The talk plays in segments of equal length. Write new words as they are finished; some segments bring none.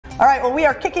All right, well, we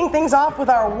are kicking things off with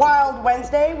our Wild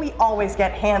Wednesday. We always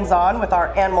get hands-on with our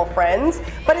animal friends,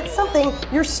 but it's something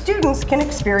your students can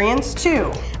experience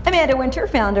too. Amanda Winter,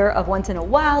 founder of Once in a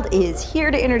Wild, is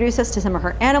here to introduce us to some of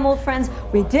her animal friends.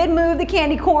 We did move the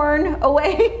candy corn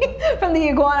away from the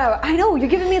iguana. I know, you're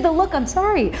giving me the look, I'm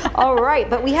sorry. All right,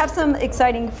 but we have some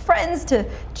exciting friends to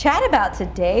chat about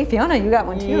today. Fiona, you got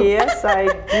one too. Yes, I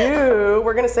do.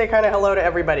 We're gonna say kind of hello to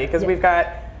everybody because we've got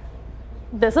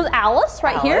This is Alice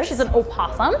right here. She's an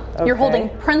opossum. Okay. You're holding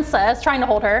Princess, trying to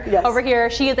hold her. Yes. Over here,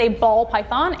 she is a ball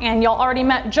python, and y'all already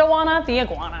met Joanna the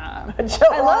iguana.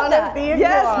 Joanna the iguana.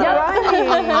 Yes, you're right.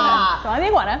 Joanna the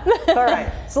iguana. All right,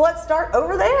 so let's start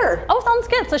over there. Oh, sounds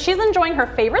good. So she's enjoying her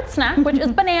favorite snack, which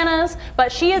is bananas,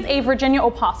 but she is a Virginia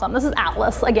opossum. This is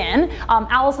Alice again.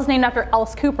 Alice is named after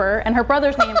Alice Cooper, and her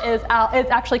brother's name is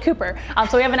actually Cooper.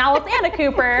 So we have an Alice and a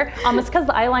Cooper. It's because of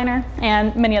the eyeliner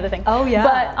and many other things. Oh, yeah.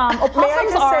 But opossums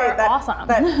are that, awesome.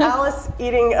 that Alice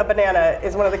eating a banana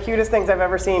is one of the cutest things I've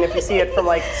ever seen if you see it from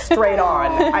like straight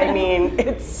on. I mean,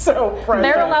 it's so precious.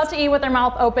 They're allowed to eat with their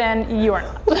mouth open. You are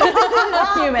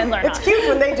not. Humans are not. It's cute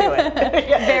when they do it.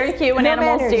 Yes. Very cute when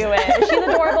animals do it. She's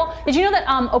adorable. Did you know that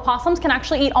opossums can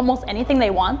actually eat almost anything they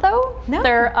want though? No.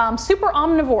 They're super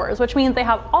omnivores, which means they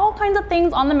have all kinds of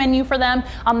things on the menu for them.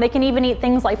 They can even eat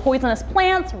things like poisonous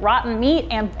plants, rotten meat,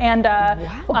 and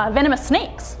venomous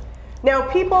snakes. Now,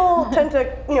 people tend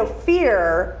to,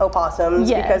 fear opossums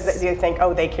because they think,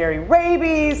 oh, they carry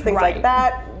rabies, things like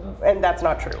that, and that's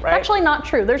not true, right? Actually not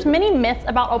true. There's many myths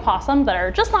about opossums that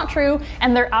are just not true,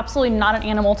 and they're absolutely not an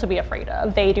animal to be afraid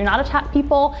of. They do not attack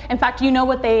people. In fact, you know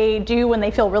what they do when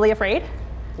they feel really afraid?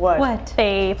 What?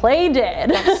 They play dead.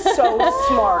 That's so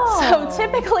smart. So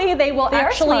typically they will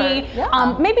actually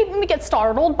maybe get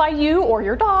startled by you or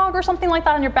your dog or something like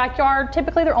that in your backyard.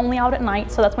 Typically they're only out at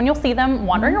night, so that's when you'll see them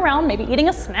wandering around, maybe eating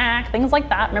a snack, things like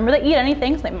that. Remember, they eat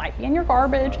anything, so they might be in your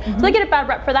garbage. So they get a bad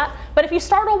rep for that. But if you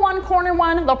startle one, corner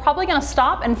one, they're probably going to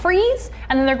stop and freeze,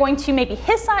 and then they're going to maybe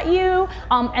hiss at you,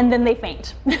 and then they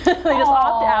faint. They just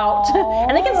opt out.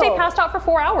 And they can stay passed out for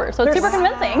 4 hours, so it's super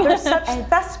convincing. They're such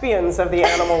thespians of the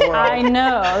animal world. I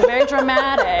know, very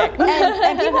dramatic.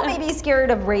 And people may be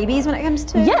scared of rabies when it comes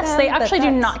to Yes, they actually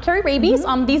do not carry rabies.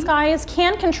 These guys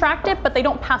can contract it, but they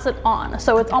don't pass it on.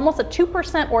 So it's almost a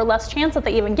 2% or less chance that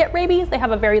they even get rabies. They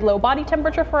have a very low body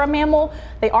temperature for a mammal.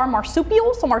 They are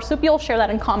marsupials, so marsupials share that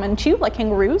in common too, like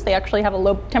kangaroos. They actually have a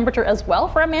low temperature as well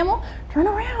for a mammal. Turn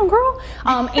around, girl.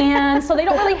 And so they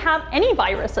don't really have any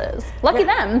viruses. Lucky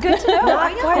them. Good to know.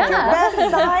 Not quite your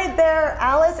best side there,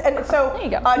 Alice. And so, There you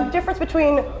go. Difference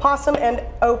between possum and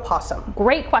opossum.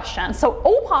 Great question. So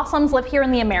opossums live here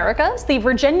in the Americas. The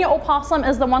Virginia opossum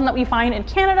is the one that we find in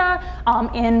Canada,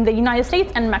 in the United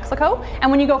States, and Mexico.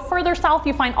 And when you go further south,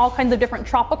 you find all kinds of different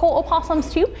tropical opossums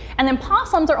too. And then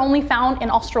possums are only found in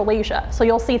Australasia. So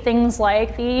you'll see things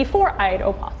like the four-eyed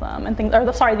opossum and things, or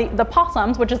the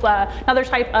possums, which is another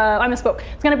type. I misspoke.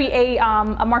 It's going to be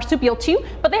a marsupial too,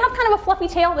 but they have kind of a fluffy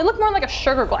tail. They look more like a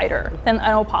sugar glider than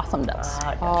an opossum does.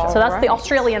 So that's the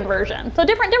Australian version. So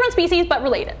different species, but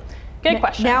related. Good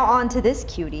question. Now on to this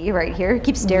cutie right here.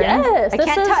 Keep staring. Yes, I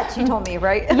can't touch, you told me,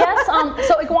 right? Yes,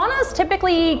 so iguanas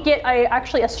typically get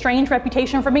actually a strange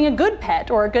reputation for being a good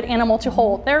pet or a good animal to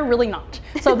hold. They're really not.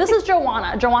 So this is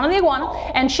Joanna the iguana,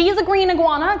 and she is a green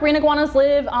iguana. Green iguanas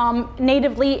live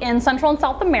natively in Central and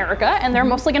South America, and they're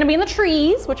mostly going to be in the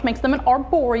trees, which makes them an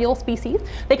arboreal species.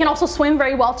 They can also swim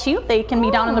very well too. They can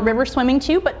be down in the river swimming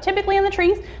too, but typically in the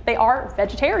trees. They are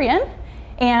vegetarian.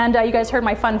 And you guys heard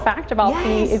my fun fact about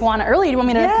the iguana earlier. Do you want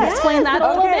me to explain that a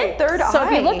little bit? Third eye. So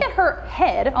if you look at her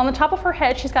head, on the top of her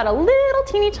head, she's got a little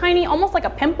teeny tiny, almost like a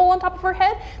pimple on top of her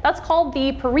head. That's called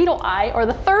the parietal eye, or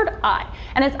the third eye.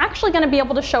 And it's actually going to be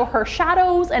able to show her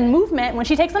shadows and movement when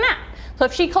she takes a nap. So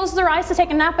if she closes her eyes to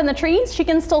take a nap in the trees, she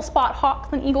can still spot hawks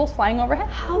and eagles flying overhead.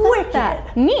 How wicked.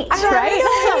 That? Neat, right?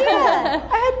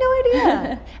 I had no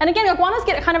idea. And again, iguanas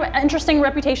get kind of an interesting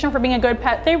reputation for being a good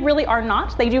pet. They really are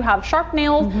not. They do have sharp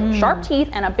nails, sharp teeth,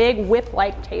 and a big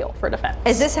whip-like tail for defense.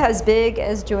 Is this as big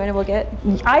as Joanna will get?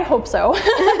 I hope so.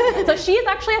 So she is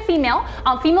actually a female.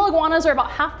 Female iguanas are about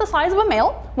half the size of a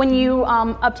male. When you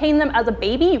obtain them as a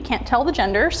baby, you can't tell the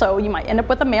gender, so you might end up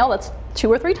with a male that's 2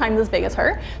 or 3 times as big as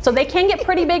her. So they can get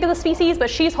pretty big of the species, but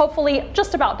she's hopefully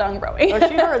just about done growing. Oh,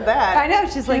 she heard that. I know,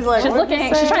 she's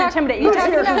looking, she's trying to intimidate you. Who's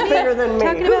here who's bigger than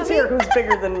me? Who's here who's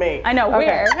bigger than me? I know,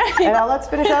 where? And now let's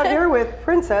finish out here with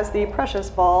Princess, the precious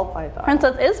ball python.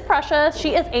 Princess is precious.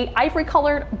 She is a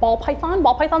ivory-colored ball python.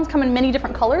 Ball pythons come in many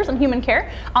different colors in human care.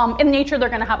 In nature, they're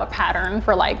gonna have a pattern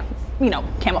for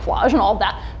camouflage and all of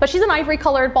that. But she's an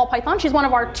ivory-colored ball python. She's one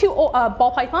of our 2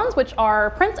 ball pythons, which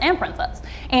are Prince and Princess.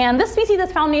 And this species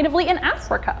is found natively in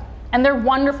Africa. and they're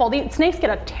wonderful. Snakes get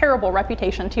a terrible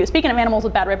reputation too. Speaking of animals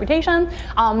with bad reputation,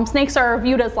 snakes are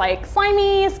viewed as like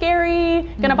slimy, scary,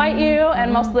 gonna bite you,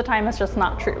 and most of the time it's just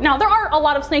not true. Now there are a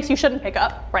lot of snakes you shouldn't pick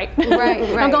up, right? Right.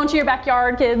 Don't go into your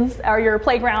backyard, kids, or your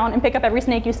playground and pick up every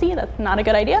snake you see. That's not a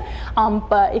good idea.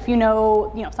 But if you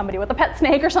know somebody with a pet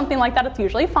snake or something like that, it's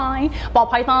usually fine. Ball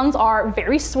pythons are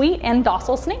very sweet and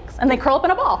docile snakes, and they curl up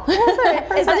in a ball.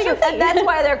 That's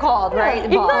why they're called, right?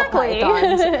 Yeah, Ball exactly.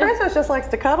 pythons. Princess just likes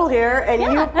to cuddle here, and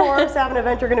you, of course, have an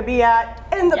event you're going to be at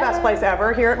in the best place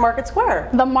ever, here at Market Square.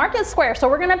 The Market Square. So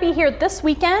we're going to be here this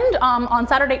weekend on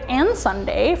Saturday and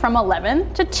Sunday from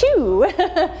 11 to 2.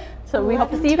 So we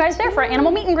hope to see you guys there for an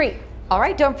animal meet and greet. All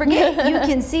right, don't forget, you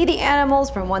can see the animals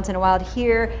from Once in a Wild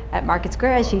here at Market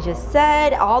Square, as she just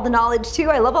said. All the knowledge, too.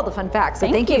 I love all the fun facts,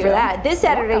 so thank you for that. This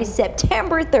Saturday,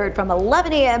 September 3rd, from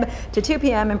 11 a.m. to 2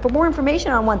 p.m. And for more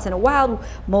information on Once in a Wild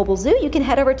Mobile Zoo, you can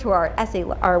head over to our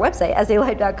website,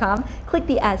 salive.com. Click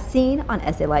the As Seen on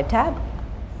SA Live tab.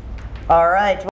 All right.